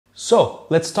So,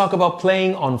 let's talk about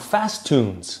playing on fast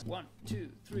tunes. 1, 2,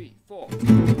 3, 4.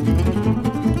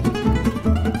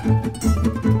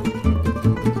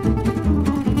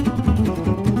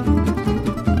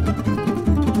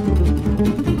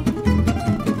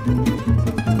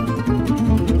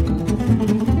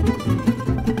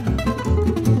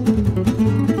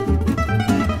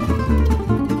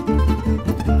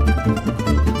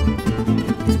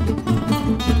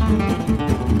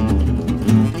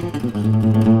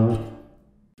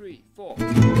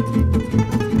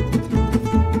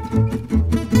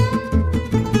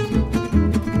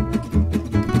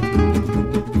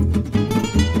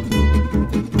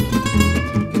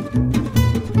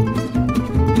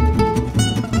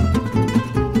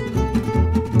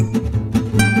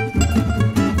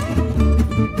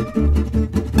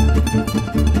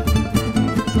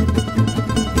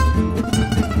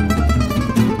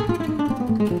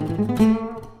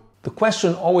 The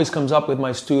question always comes up with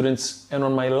my students, and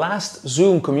on my last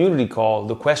Zoom community call,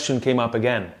 the question came up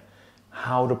again: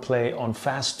 how to play on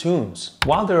fast tunes.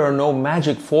 While there are no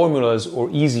magic formulas or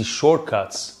easy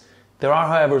shortcuts, there are,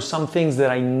 however, some things that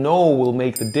I know will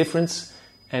make the difference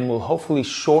and will hopefully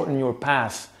shorten your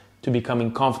path to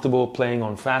becoming comfortable playing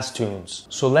on fast tunes.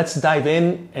 So let's dive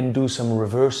in and do some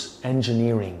reverse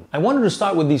engineering. I wanted to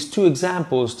start with these two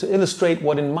examples to illustrate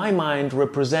what in my mind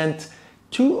represent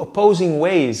two opposing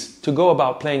ways to go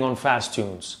about playing on fast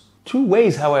tunes. Two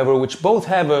ways, however, which both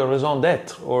have a raison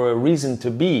d'être, or a reason to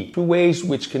be. Two ways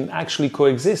which can actually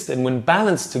coexist, and when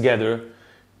balanced together,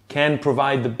 can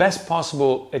provide the best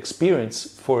possible experience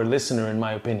for a listener, in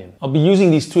my opinion. I'll be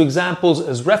using these two examples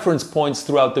as reference points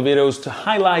throughout the videos to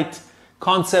highlight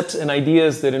concepts and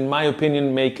ideas that, in my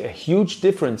opinion, make a huge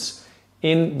difference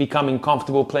in becoming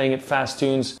comfortable playing at fast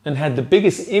tunes and had the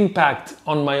biggest impact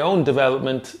on my own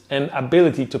development and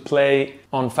ability to play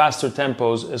on faster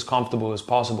tempos as comfortable as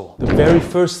possible. The very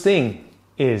first thing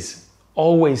is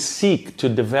always seek to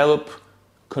develop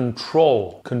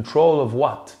control. Control of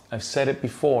what? I've said it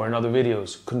before in other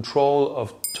videos. Control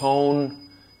of tone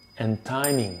and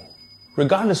timing.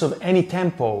 Regardless of any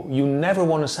tempo, you never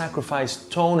want to sacrifice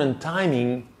tone and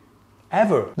timing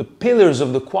ever. The pillars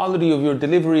of the quality of your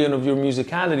delivery and of your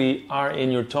musicality are in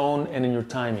your tone and in your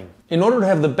timing. In order to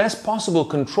have the best possible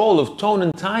control of tone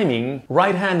and timing,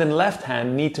 right hand and left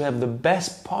hand need to have the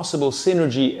best possible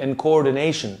synergy and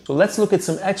coordination. So let's look at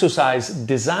some exercise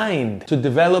designed to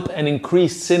develop and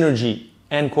increase synergy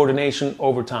and coordination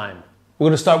over time. We're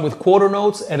going to start with quarter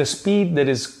notes at a speed that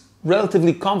is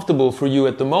relatively comfortable for you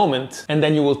at the moment, and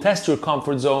then you will test your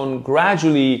comfort zone,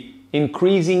 gradually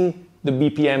increasing the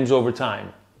BPMs over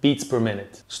time, beats per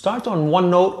minute. Start on one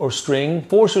note or string,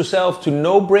 force yourself to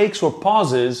no breaks or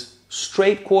pauses,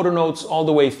 straight quarter notes all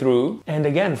the way through, and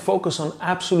again, focus on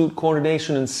absolute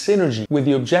coordination and synergy with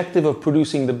the objective of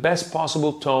producing the best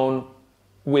possible tone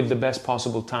with the best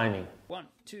possible timing. 1,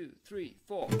 2, 3,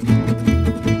 4.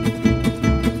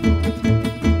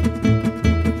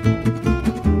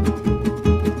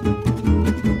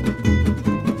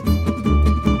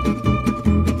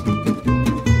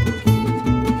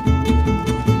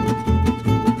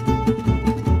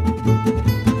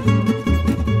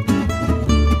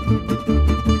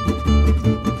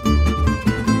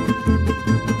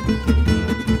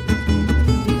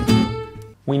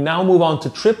 We now move on to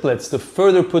triplets to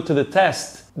further put to the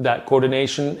test that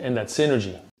coordination and that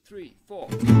synergy. 3, 4.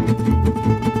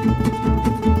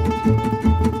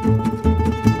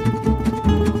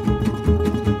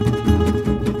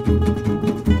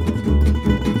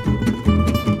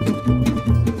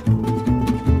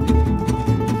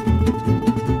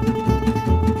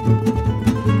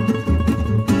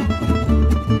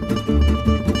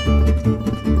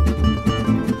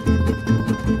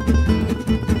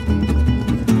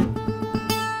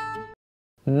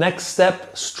 Next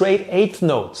step, straight eighth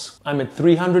notes. I'm at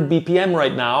 300 BPM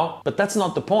right now, but that's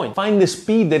not the point. Find the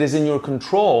speed that is in your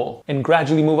control and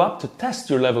gradually move up to test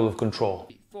your level of control.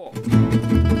 4.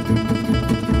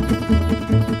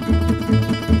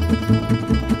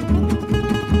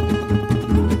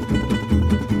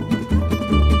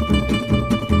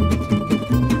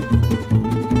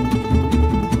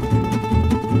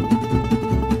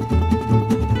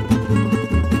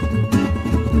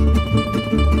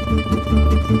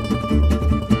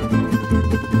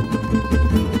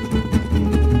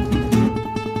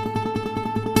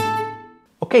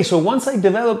 Okay, so once I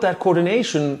develop that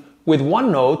coordination with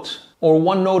one note, or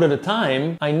one note at a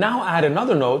time, I now add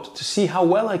another note to see how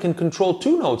well I can control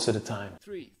two notes at a time.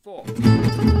 3, 4.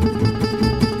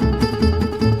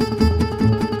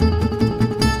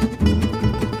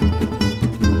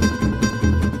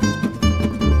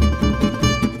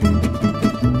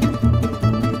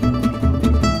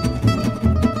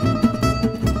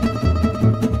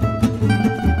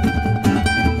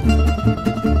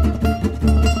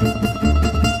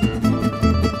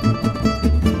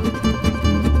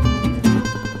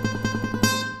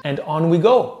 on we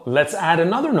go. Let's add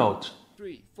another note.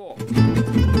 3, 4.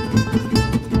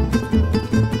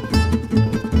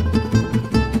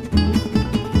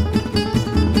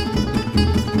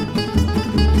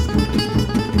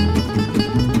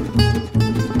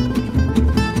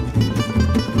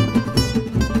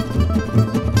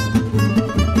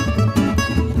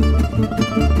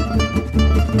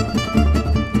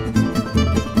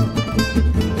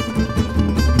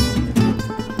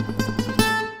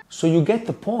 So you get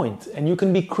the point, and you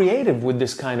can be creative with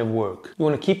this kind of work. You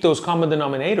want to keep those common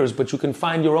denominators, but you can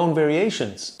find your own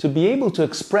variations. To be able to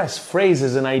express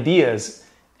phrases and ideas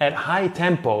at high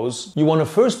tempos, you want to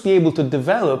first be able to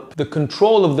develop the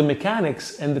control of the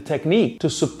mechanics and the technique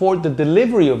to support the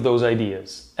delivery of those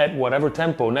ideas at whatever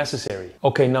tempo necessary.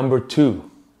 Okay, number 2.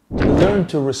 Learn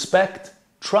to respect,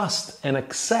 trust, and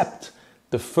accept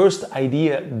the first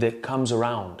idea that comes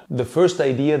around, the first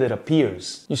idea that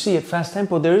appears. You see, at fast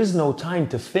tempo, there is no time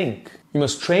to think. You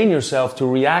must train yourself to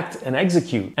react and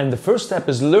execute. And the first step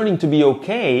is learning to be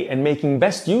okay and making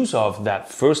best use of that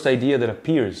first idea that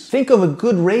appears. Think of a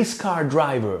good race car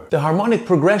driver. The harmonic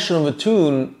progression of a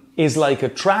tune is like a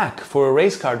track for a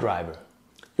race car driver.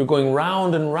 You're going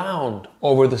round and round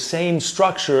over the same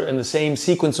structure and the same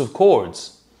sequence of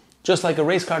chords. Just like a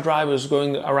race car driver is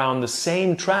going around the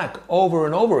same track over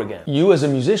and over again. You as a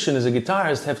musician, as a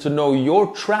guitarist, have to know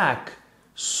your track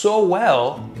so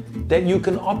well that you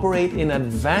can operate in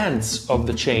advance of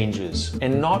the changes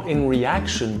and not in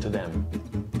reaction to them.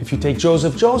 If you take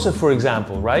Joseph Joseph, for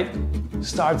example, right?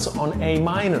 Starts on A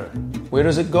minor. Where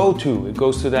does it go to? It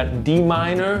goes to that D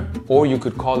minor, or you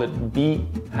could call it B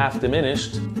half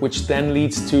diminished, which then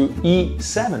leads to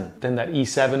E7. Then that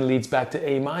E7 leads back to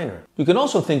A minor. You can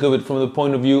also think of it from the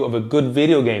point of view of a good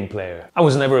video game player. I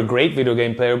was never a great video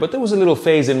game player, but there was a little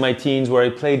phase in my teens where I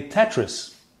played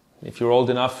Tetris. If you're old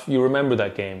enough, you remember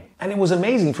that game. And it was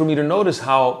amazing for me to notice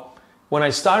how when I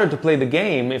started to play the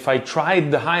game, if I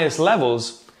tried the highest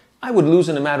levels, I would lose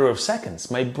in a matter of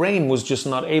seconds. My brain was just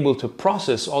not able to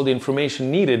process all the information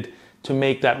needed to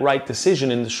make that right decision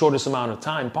in the shortest amount of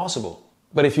time possible.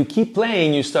 But if you keep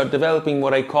playing, you start developing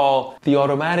what I call the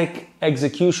automatic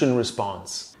execution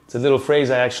response. It's a little phrase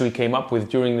I actually came up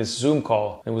with during this Zoom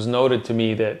call. It was noted to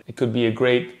me that it could be a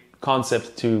great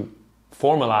concept to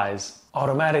formalize.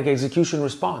 Automatic execution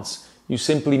response. You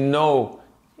simply know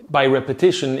by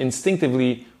repetition,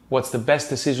 instinctively, what's the best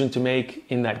decision to make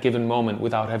in that given moment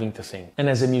without having to think. And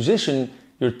as a musician,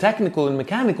 your technical and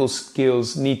mechanical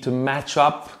skills need to match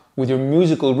up with your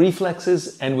musical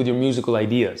reflexes and with your musical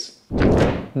ideas.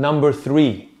 Number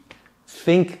 3,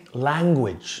 think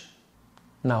language.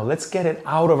 Now let's get it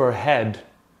out of our head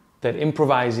that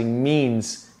improvising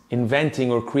means inventing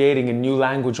or creating a new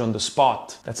language on the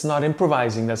spot. That's not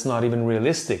improvising, that's not even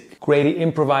realistic. Great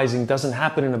improvising doesn't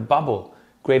happen in a bubble.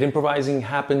 Great improvising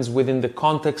happens within the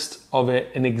context of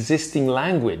an existing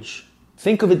language.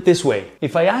 Think of it this way.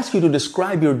 If I ask you to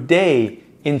describe your day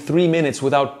in 3 minutes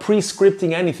without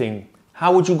pre-scripting anything,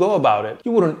 how would you go about it?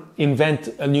 You wouldn't invent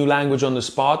a new language on the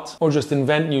spot or just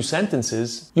invent new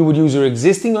sentences. You would use your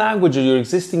existing language or your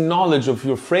existing knowledge of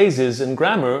your phrases and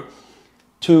grammar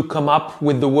to come up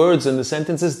with the words and the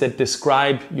sentences that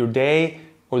describe your day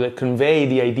or that convey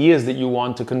the ideas that you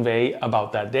want to convey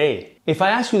about that day. If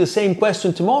I ask you the same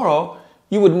question tomorrow,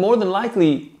 you would more than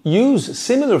likely use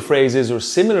similar phrases or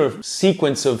similar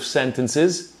sequence of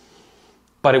sentences,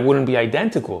 but it wouldn't be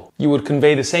identical. You would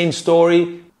convey the same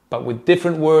story, but with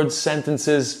different words,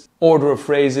 sentences, order of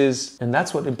phrases, and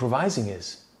that's what improvising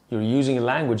is. You're using a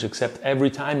language, except every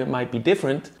time it might be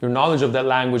different. Your knowledge of that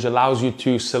language allows you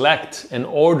to select and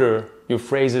order your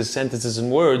phrases, sentences,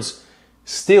 and words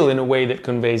still in a way that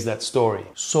conveys that story.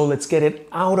 So let's get it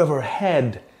out of our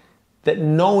head that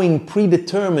knowing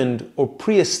predetermined or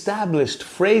pre-established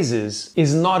phrases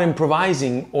is not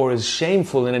improvising or is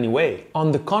shameful in any way.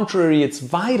 On the contrary, it's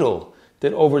vital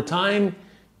that over time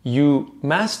you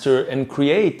master and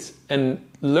create and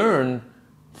learn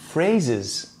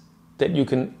phrases that you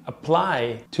can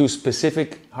apply to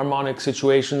specific harmonic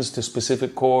situations, to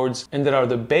specific chords, and that are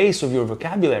the base of your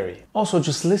vocabulary. Also,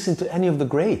 just listen to any of the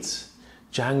greats.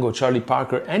 Django, Charlie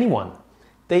Parker, anyone.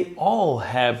 They all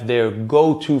have their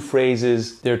go-to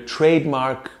phrases, their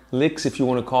trademark licks, if you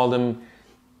want to call them,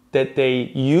 that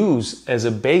they use as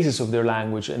a basis of their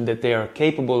language and that they are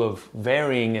capable of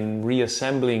varying and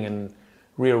reassembling and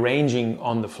rearranging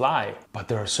on the fly. But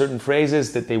there are certain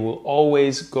phrases that they will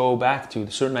always go back to,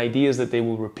 certain ideas that they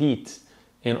will repeat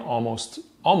in almost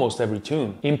every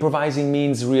tune. Improvising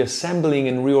means reassembling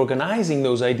and reorganizing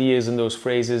those ideas and those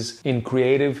phrases in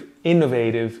creative,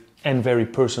 innovative, and very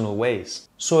personal ways.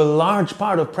 So a large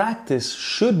part of practice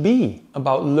should be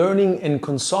about learning and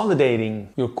consolidating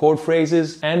your chord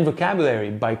phrases and vocabulary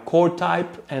by chord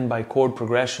type and by chord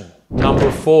progression.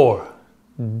 Number 4,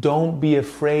 don't be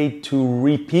afraid to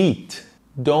repeat.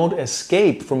 Don't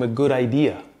escape from a good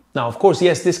idea. Now, of course,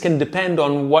 yes, this can depend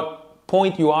on what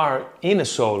point you are in a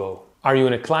solo. Are you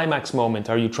in a climax moment?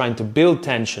 Are you trying to build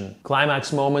tension?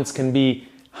 Climax moments can be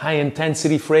high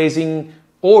intensity phrasing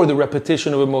or the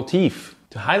repetition of a motif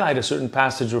to highlight a certain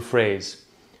passage or phrase.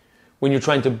 When you're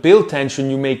trying to build tension,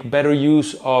 you make better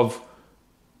use of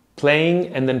playing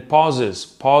and then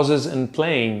pauses and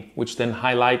playing, which then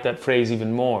highlight that phrase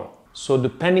even more. So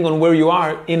depending on where you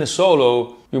are in a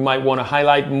solo, you might want to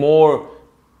highlight more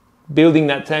building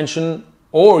that tension,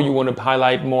 or you want to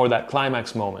highlight more that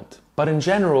climax moment. But in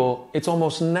general, it's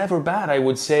almost never bad, I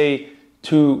would say,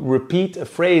 to repeat a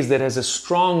phrase that has a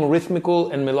strong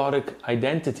rhythmical and melodic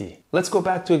identity. Let's go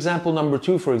back to example number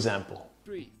 2, for example.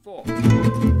 3, 4.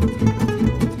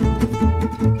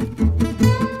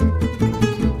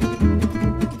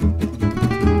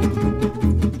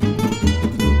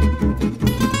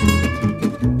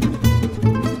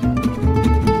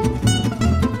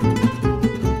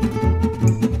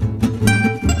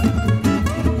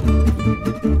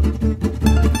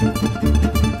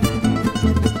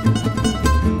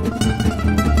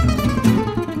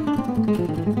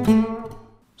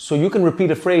 So you can repeat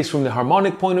a phrase from the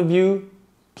harmonic point of view,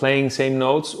 playing same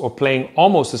notes or playing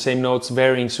almost the same notes,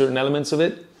 varying certain elements of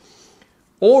it.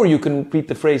 Or you can repeat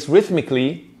the phrase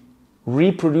rhythmically,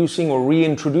 reproducing or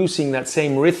reintroducing that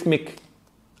same rhythmic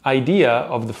idea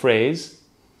of the phrase.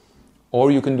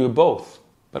 Or you can do both.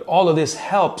 But all of this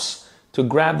helps to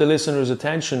grab the listener's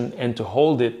attention and to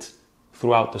hold it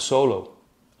throughout the solo.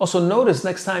 Also notice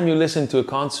next time you listen to a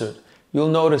concert, you'll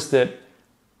notice that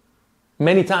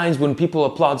many times when people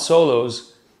applaud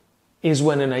solos is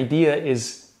when an idea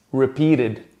is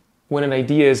repeated, when an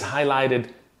idea is highlighted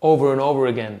over and over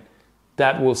again.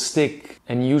 That will stick,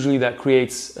 and usually that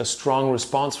creates a strong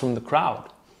response from the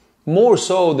crowd. More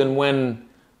so than when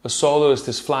a soloist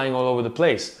is flying all over the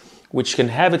place, which can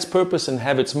have its purpose and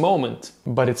have its moment,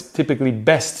 but it's typically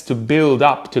best to build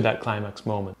up to that climax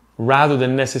moment, rather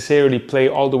than necessarily play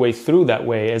all the way through that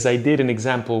way, as I did in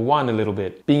example 1 a little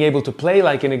bit. Being able to play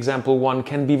like in example 1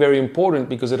 can be very important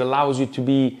because it allows you to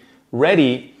be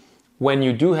ready when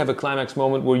you do have a climax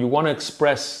moment where you want to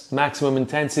express maximum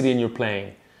intensity in your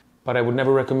playing. But I would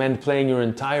never recommend playing your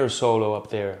entire solo up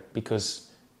there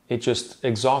because it just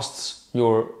exhausts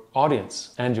your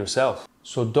audience and yourself.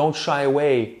 So don't shy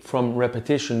away from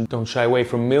repetition. Don't shy away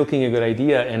from milking a good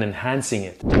idea and enhancing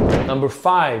it. Number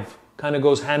 5 kind of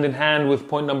goes hand in hand with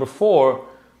point number 4,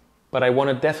 but I want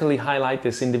to definitely highlight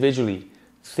this individually.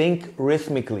 Think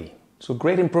rhythmically. So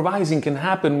great improvising can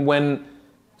happen when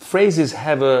phrases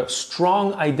have a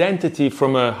strong identity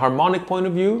from a harmonic point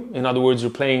of view. In other words,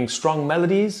 you're playing strong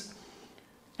melodies,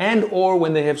 and or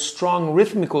when they have strong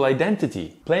rhythmical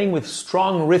identity. Playing with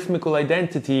strong rhythmical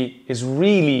identity is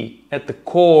really at the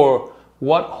core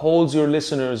what holds your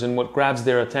listeners and what grabs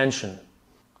their attention.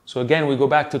 So again, we go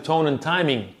back to tone and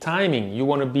timing. Timing, you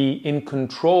want to be in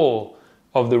control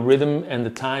of the rhythm and the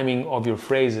timing of your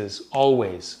phrases,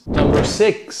 always. Number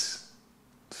 6,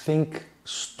 think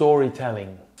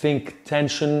storytelling. Think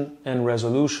tension and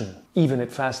resolution, even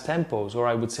at fast tempos, or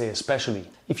I would say especially.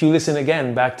 If you listen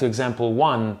again back to example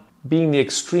 1, being the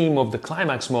extreme of the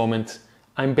climax moment,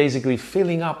 I'm basically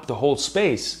filling up the whole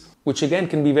space, which again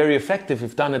can be very effective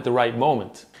if done at the right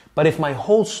moment. But if my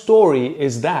whole story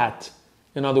is that,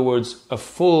 in other words, a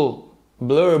full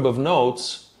blurb of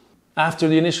notes, after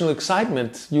the initial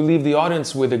excitement, you leave the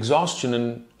audience with exhaustion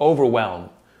and overwhelm,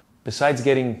 besides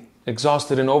getting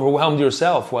exhausted and overwhelmed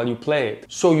yourself while you play it.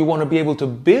 So you want to be able to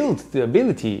build the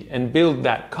ability and build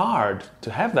that card,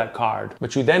 to have that card,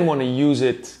 but you then want to use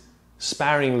it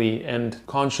sparingly and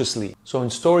consciously. So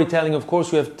in storytelling, of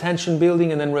course, you have tension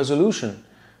building and then resolution.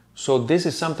 So this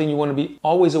is something you want to be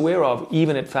always aware of,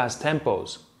 even at fast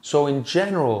tempos. So in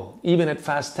general, even at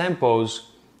fast tempos,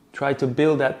 try to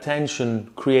build that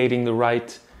tension, creating the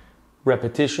right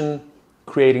repetition,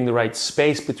 creating the right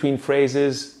space between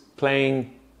phrases,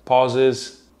 playing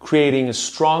pauses, creating a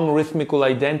strong rhythmical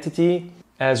identity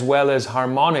as well as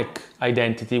harmonic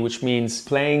identity, which means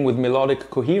playing with melodic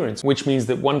coherence, which means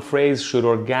that one phrase should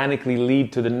organically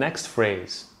lead to the next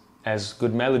phrase, as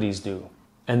good melodies do.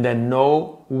 And then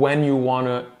know when you want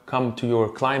to come to your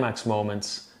climax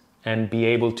moments and be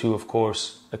able to, of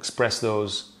course, express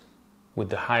those with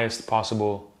the highest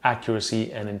possible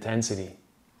accuracy and intensity.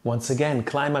 Once again,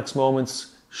 climax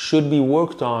moments should be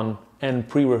worked on and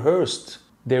pre-rehearsed.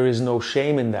 There is no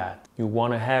shame in that. You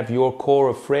want to have your core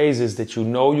of phrases that you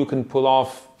know you can pull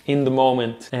off in the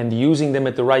moment, and using them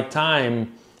at the right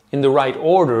time, in the right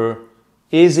order,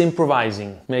 is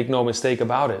improvising. Make no mistake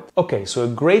about it. Okay, so a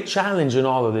great challenge in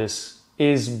all of this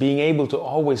is being able to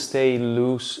always stay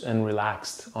loose and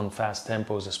relaxed on fast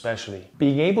tempos especially.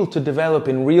 Being able to develop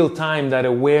in real time that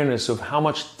awareness of how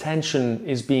much tension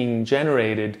is being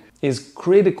generated is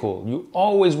critical. You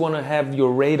always want to have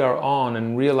your radar on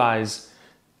and realize,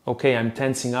 okay, I'm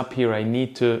tensing up here. I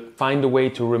need to find a way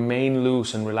to remain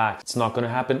loose and relaxed. It's not going to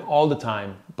happen all the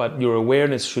time, but your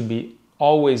awareness should be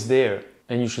always there.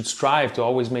 And you should strive to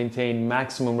always maintain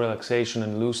maximum relaxation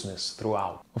and looseness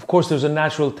throughout. Of course, there's a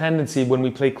natural tendency when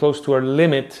we play close to our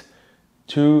limit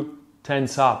to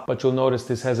tense up. But you'll notice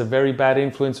this has a very bad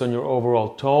influence on your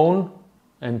overall tone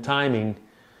and timing,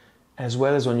 as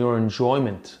well as on your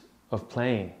enjoyment of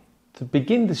playing. To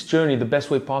begin this journey the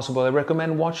best way possible, I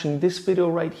recommend watching this video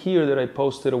right here that I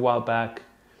posted a while back.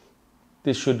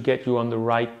 This should get you on the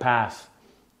right path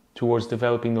towards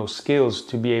developing those skills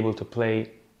to be able to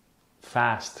play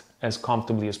fast as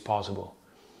comfortably as possible.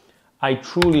 I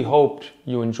truly hoped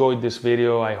you enjoyed this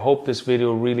video. I hope this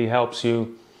video really helps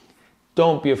you.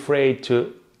 Don't be afraid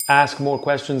to ask more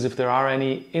questions if there are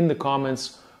any in the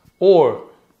comments, or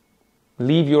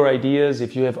leave your ideas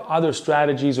if you have other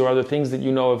strategies or other things that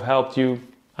you know have helped you.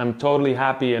 I'm totally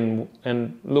happy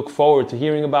and look forward to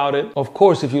hearing about it. Of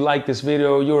course, if you like this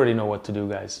video, you already know what to do,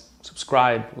 guys.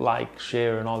 Subscribe, like,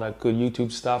 share, and all that good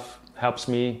YouTube stuff. Helps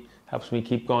me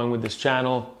keep going with this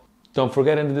channel. Don't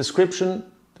forget, in the description,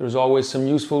 there's always some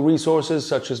useful resources,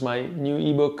 such as my new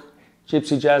ebook,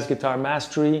 Gypsy Jazz Guitar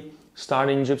Mastery,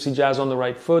 Starting Gypsy Jazz on the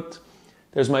Right Foot.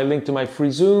 There's my link to my free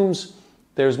Zooms.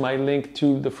 There's my link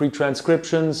to the free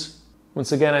transcriptions.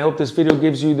 Once again, I hope this video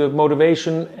gives you the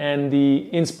motivation and the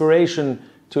inspiration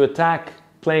to attack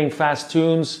playing fast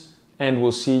tunes, and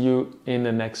we'll see you in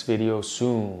the next video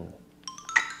soon.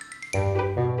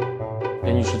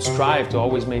 And you should strive to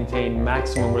always maintain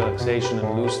maximum relaxation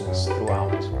and looseness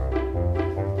throughout.